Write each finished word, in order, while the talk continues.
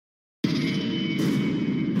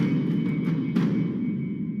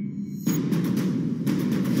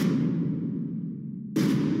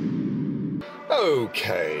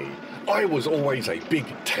Okay, I was always a big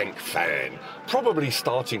tank fan, probably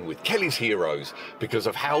starting with Kelly's Heroes because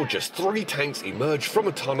of how just 3 tanks emerge from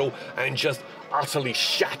a tunnel and just utterly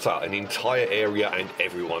shatter an entire area and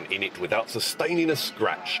everyone in it without sustaining a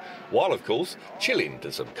scratch, while of course chilling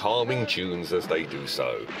to some calming tunes as they do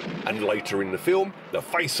so. And later in the film, the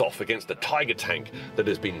face-off against the Tiger tank that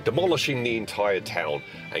has been demolishing the entire town,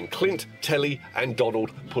 and Clint, Telly and Donald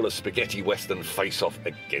pull a spaghetti western face-off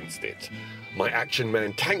against it. My Action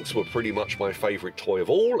Man tanks were pretty much my favourite toy of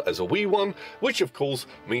all as a wee one, which of course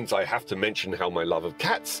means I have to mention how my love of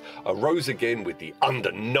cats arose again with the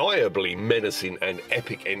undeniably menacing and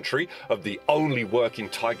epic entry of the only working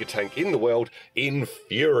Tiger tank in the world in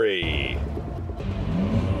Fury.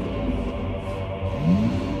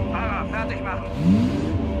 Fahrer, fertig machen.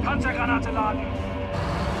 Panzergranate laden.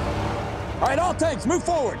 All right, all tanks, move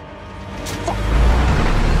forward.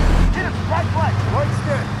 Get him, right flank. Right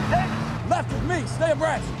steer. Tank. Left with me, stay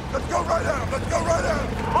abreast. Let's go right at him, let's go right at him.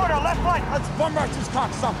 Order, left flank. Let's bum rush this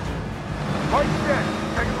cocksucker. Right steer,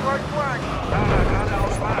 taking the right flank. Fahrer,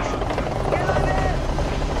 geradeaus Marsch.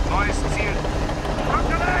 Neues Ziel. Rück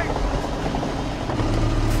links.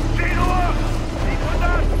 10 Uhr.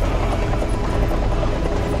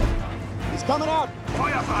 700. He's coming out.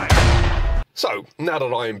 Feuer frei. So, now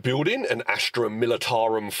that I am building an Astra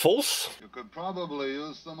Militarum force... You could probably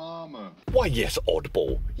use some armor. Why yes,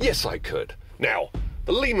 oddball. Yes, I could. Now,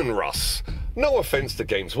 the Lemun Russ. No offence to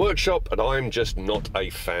Games Workshop, and I'm just not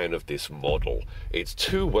a fan of this model. It's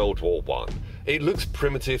too World War I. It looks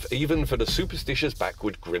primitive even for the superstitious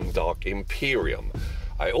backward grimdark Imperium.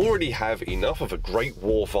 I already have enough of a Great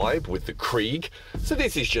War vibe with the Krieg, so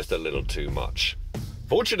this is just a little too much.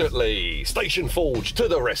 Fortunately, Station Forge to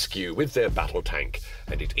the rescue with their battle tank,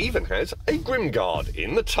 and it even has a Grimguard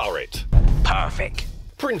in the turret. Perfect.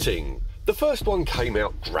 Printing. The first one came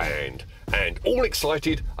out grand, and all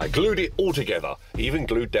excited, I glued it all together, even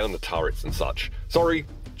glued down the turrets and such. Sorry,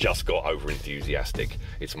 just got over enthusiastic.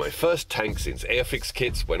 It's my first tank since Airfix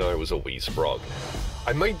kits when I was a wee sprog.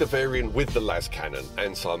 I made the variant with the las cannon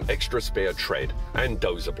and some extra spare tread and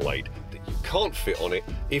dozer blade that you can't fit on it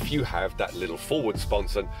if you have that little forward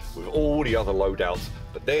sponson with all the other loadouts,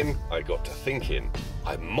 but then I got to thinking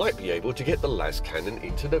I might be able to get the las cannon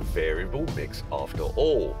into the variable mix after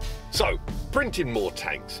all. So, printing more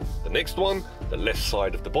tanks. The next one, the left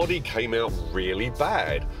side of the body came out really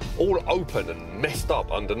bad, all open and messed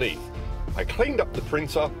up underneath. I cleaned up the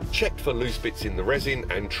printer, checked for loose bits in the resin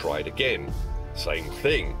and tried again. Same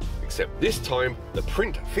thing, except this time the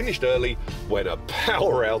print finished early when a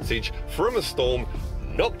power outage from a storm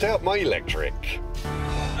knocked out my electric.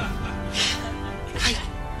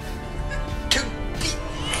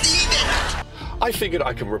 I figured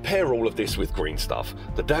I can repair all of this with green stuff.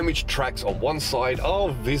 The damaged tracks on one side are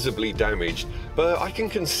visibly damaged, but I can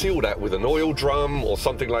conceal that with an oil drum or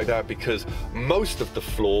something like that because most of the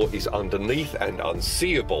floor is underneath and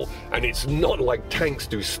unseeable, and it's not like tanks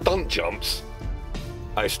do stunt jumps.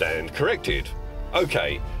 I stand corrected.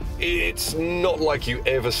 Okay, it's not like you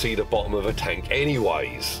ever see the bottom of a tank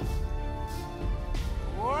anyways.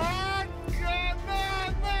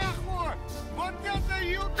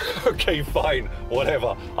 Okay, fine,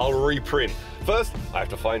 whatever, I'll reprint. First, I have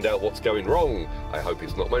to find out what's going wrong. I hope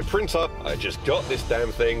it's not my printer, I just got this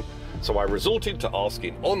damn thing. So I resorted to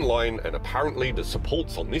asking online, and apparently the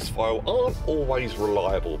supports on this file aren't always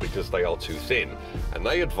reliable because they are too thin, and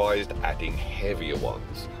they advised adding heavier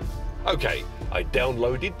ones. Okay, I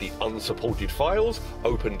downloaded the unsupported files,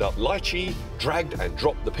 opened up Lychee, dragged and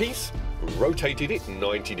dropped the piece, rotated it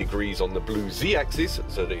 90 degrees on the blue Z-axis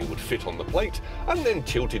so that it would fit on the plate, and then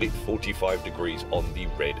tilted it 45 degrees on the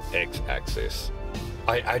red X-axis.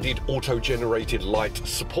 I added auto-generated light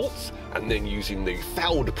supports, and then using the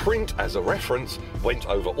fouled print as a reference, went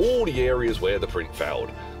over all the areas where the print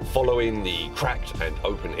fouled, following the cracked and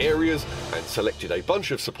open areas, and selected a bunch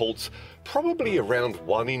of supports, probably around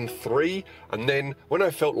 1 in 3, and then, when I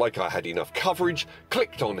felt like I had enough coverage,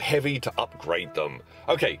 clicked on heavy to upgrade them.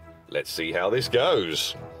 Okay, let's see how this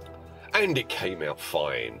goes. And it came out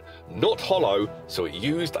fine. Not hollow, so it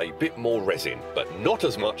used a bit more resin, but not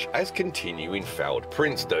as much as continuing fouled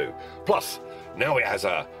prints do. Plus, now it has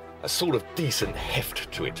a sort of decent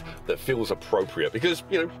heft to it that feels appropriate because,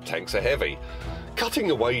 you know, tanks are heavy.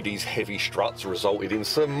 Cutting away these heavy struts resulted in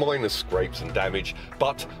some minor scrapes and damage,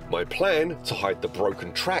 but my plan to hide the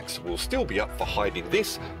broken tracks will still be up for hiding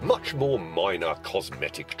this much more minor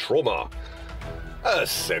cosmetic trauma.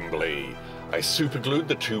 Assembly. I superglued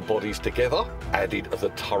the 2 bodies together, added the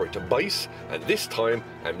turret base, and this time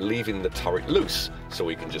I'm leaving the turret loose so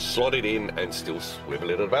we can just slot it in and still swivel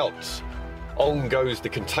it about. On goes the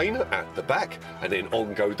container at the back, and then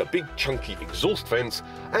on go the big chunky exhaust vents,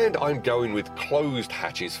 and I'm going with closed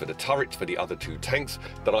hatches for the turrets for the other two tanks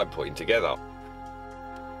that I'm putting together.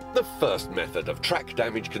 The first method of track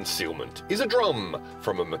damage concealment is a drum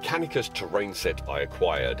from a Mechanicus terrain set I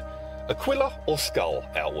acquired. Aquila or skull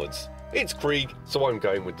outwards. It's Krieg, so I'm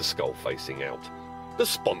going with the skull facing out. The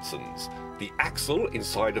sponsons. The axle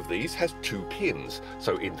inside of these has 2 pins,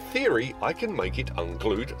 so in theory I can make it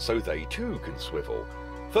unglued so they too can swivel.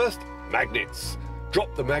 First, magnets.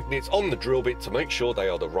 Drop the magnets on the drill bit to make sure they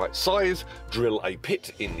are the right size, drill a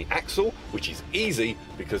pit in the axle, which is easy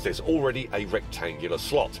because there's already a rectangular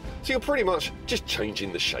slot, so you're pretty much just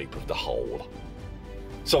changing the shape of the hole.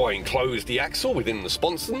 So I enclosed the axle within the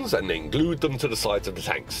sponsons and then glued them to the sides of the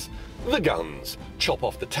tanks. The guns. Chop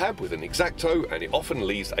off the tab with an X-Acto and it often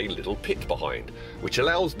leaves a little pit behind, which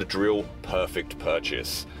allows the drill perfect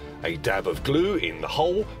purchase. A dab of glue in the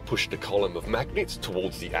hole, push the column of magnets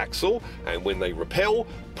towards the axle, and when they repel,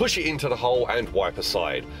 push it into the hole and wipe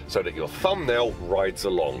aside, so that your thumbnail rides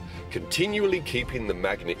along, continually keeping the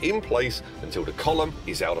magnet in place until the column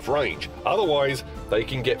is out of range. Otherwise, they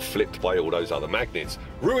can get flipped by all those other magnets,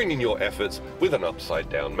 ruining your efforts with an upside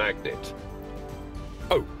down magnet.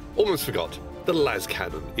 Oh, almost forgot. The las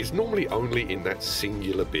cannon is normally only in that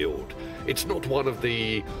singular build. It's not one of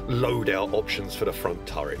the loadout options for the front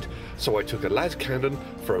turret. So I took a las cannon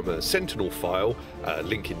from a Sentinel file,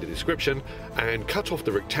 link in the description, and cut off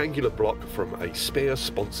the rectangular block from a spare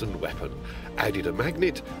sponson weapon, added a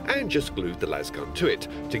magnet, and just glued the las gun to it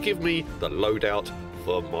to give me the loadout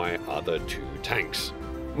for my other 2 tanks.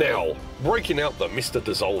 Now, breaking out the Mr.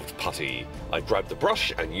 Dissolved putty, I grabbed the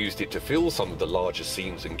brush and used it to fill some of the larger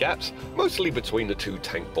seams and gaps, mostly between the 2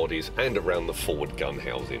 tank bodies and around the forward gun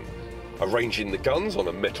housing. Arranging the guns on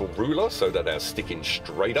a metal ruler so that they're sticking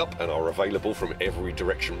straight up and are available from every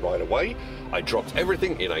direction right away, I dropped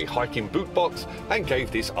everything in a hiking boot box and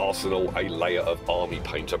gave this arsenal a layer of army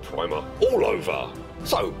painter primer all over.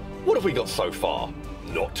 So, what have we got so far?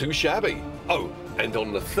 Not too shabby. Oh, and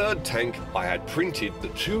on the 3rd tank I had printed the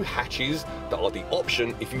 2 hatches that are the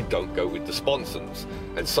option if you don't go with the sponsons,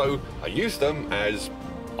 and so I used them as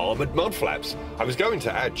armoured mud flaps. I was going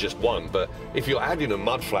to add just one, but if you're adding a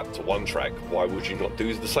mud flap to one track, why would you not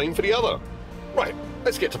do the same for the other? Right,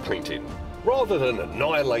 let's get to painting. Rather than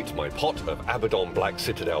annihilate my pot of Abaddon Black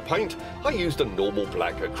Citadel paint, I used a normal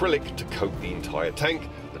black acrylic to coat the entire tank,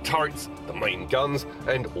 the turrets, the main guns,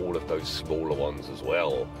 and all of those smaller ones as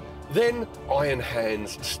well. Then Iron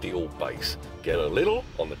Hands steel base. Get a little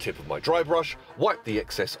on the tip of my dry brush, wipe the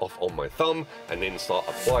excess off on my thumb, and then start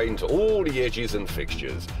applying to all the edges and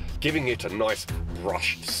fixtures, giving it a nice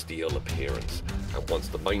brushed steel appearance. And once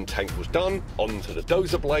the main tank was done, onto the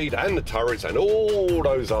dozer blade and the turrets and all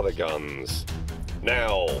those other guns.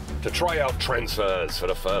 Now, to try out transfers for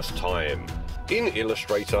the first time. In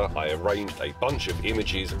Illustrator, I arranged a bunch of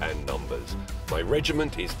images and numbers. My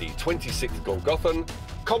regiment is the 26th Golgothan.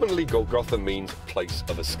 Commonly, Golgotha means place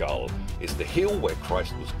of a skull. It's the hill where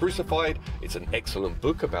Christ was crucified. It's an excellent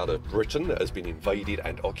book about a Britain that has been invaded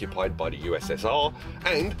and occupied by the USSR,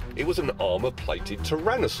 and it was an armour-plated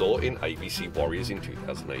Tyrannosaur in ABC Warriors in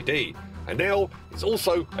 2000 AD. And now, it's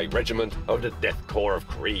also a regiment of the Death Korps of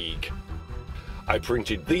Krieg. I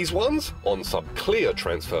printed these ones on some clear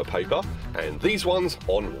transfer paper and these ones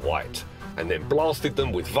on white, and then blasted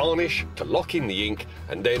them with varnish to lock in the ink,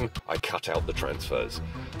 and then I cut out the transfers.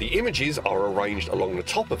 The images are arranged along the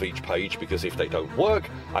top of each page because if they don't work,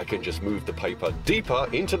 I can just move the paper deeper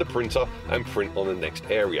into the printer and print on the next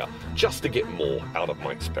area, just to get more out of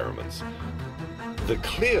my experiments. The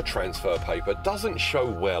clear transfer paper doesn't show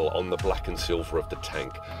well on the black and silver of the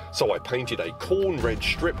tank, so I painted a corn red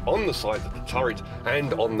strip on the side of the turret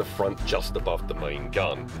and on the front just above the main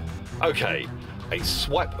gun. Okay, a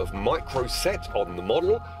swipe of micro set on the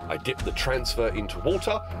model, I dipped the transfer into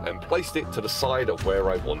water and placed it to the side of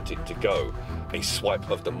where I want it to go. A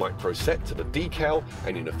swipe of the micro set to the decal,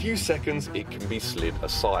 and in a few seconds it can be slid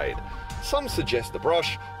aside. Some suggest the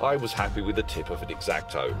brush. I was happy with the tip of an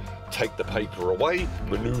X-Acto. Take the paper away,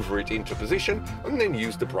 maneuver it into position, and then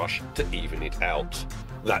use the brush to even it out.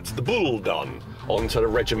 That's the bull done. Onto the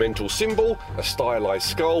regimental symbol, a stylized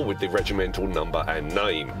skull with the regimental number and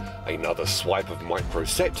name. Another swipe of micro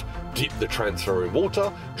set, dip the transfer in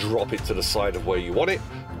water, drop it to the side of where you want it,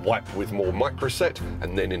 wipe with more microset,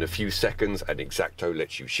 and then in a few seconds an X-Acto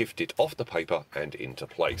lets you shift it off the paper and into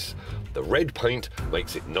place. The red paint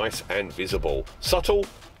makes it nice and visible. Subtle,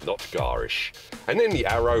 not garish. And then the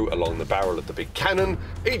arrow along the barrel of the big cannon.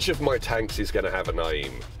 Each of my tanks is going to have a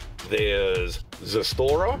name. There's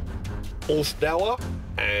Zastora, Ulsdauer,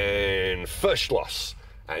 and Verschloss.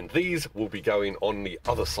 and these will be going on the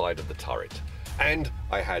other side of the turret. And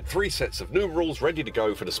I had 3 sets of numerals ready to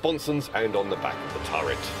go for the sponsons and on the back of the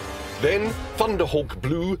turret. Then Thunderhawk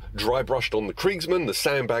Blue dry brushed on the Kriegsman, the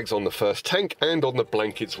sandbags on the first tank, and on the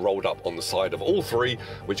blankets rolled up on the side of all 3,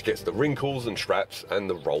 which gets the wrinkles and straps and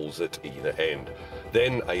the rolls at either end.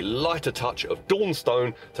 Then a lighter touch of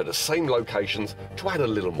Dawnstone to the same locations to add a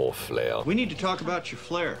little more flair. We need to talk about your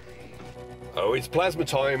flare. Oh, it's plasma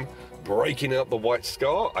time. Breaking out the white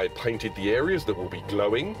scar, I painted the areas that will be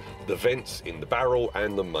glowing, the vents in the barrel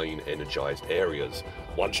and the main energized areas.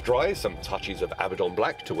 Once dry, some touches of Abaddon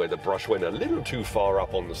Black to where the brush went a little too far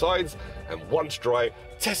up on the sides, and once dry,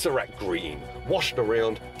 Tesseract Green, washed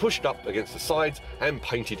around, pushed up against the sides and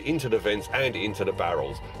painted into the vents and into the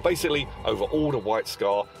barrels, basically over all the white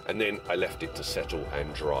scar, and then I left it to settle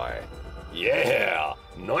and dry. Yeah,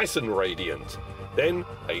 nice and radiant. Then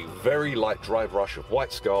a very light dry brush of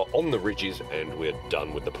white scar on the ridges and we're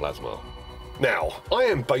done with the plasma. Now, I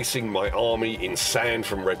am basing my army in sand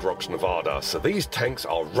from Red Rocks, Nevada, so these tanks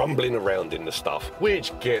are rumbling around in the stuff,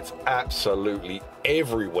 which gets absolutely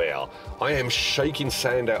everywhere. I am shaking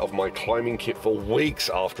sand out of my climbing kit for weeks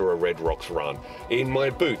after a Red Rocks run. In my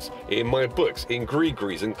boots, in my books, in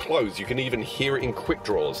gree-grees and clothes, you can even hear it in quick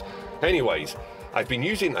draws. Anyways, I've been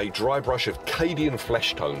using a dry brush of Cadian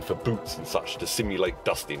flesh tone for boots and such to simulate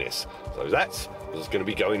dustiness, so that's what's going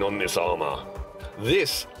to be going on this armor.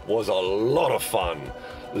 This was a lot of fun.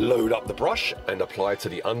 Load up the brush and apply to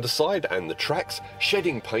the underside and the tracks,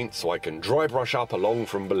 shedding paint so I can dry brush up along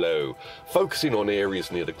from below, focusing on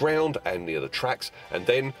areas near the ground and near the tracks, and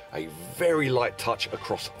then a very light touch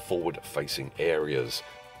across forward-facing areas.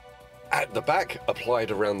 At the back,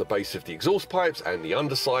 applied around the base of the exhaust pipes and the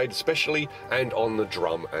underside especially, and on the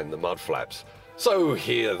drum and the mud flaps. So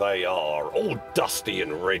here they are, all dusty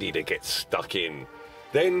and ready to get stuck in.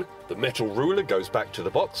 Then the metal ruler goes back to the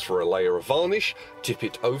box for a layer of varnish, tip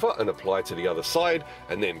it over and apply to the other side,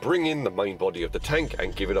 and then bring in the main body of the tank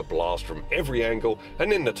and give it a blast from every angle,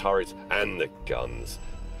 and then the turrets and the guns.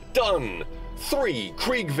 Done! 3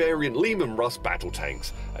 Krieg variant Lemun Russ Battle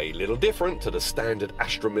Tanks, a little different to the standard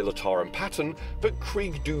Astra Militarum pattern, but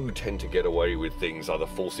Krieg do tend to get away with things other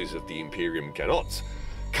forces of the Imperium cannot.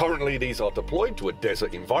 Currently these are deployed to a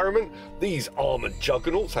desert environment. These armoured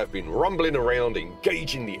juggernauts have been rumbling around,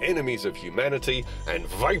 engaging the enemies of humanity and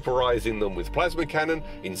vaporising them with plasma cannon,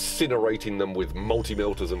 incinerating them with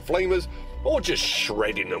multi-melters and flamers, or just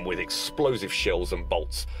shredding them with explosive shells and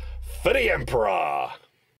bolts. For the Emperor!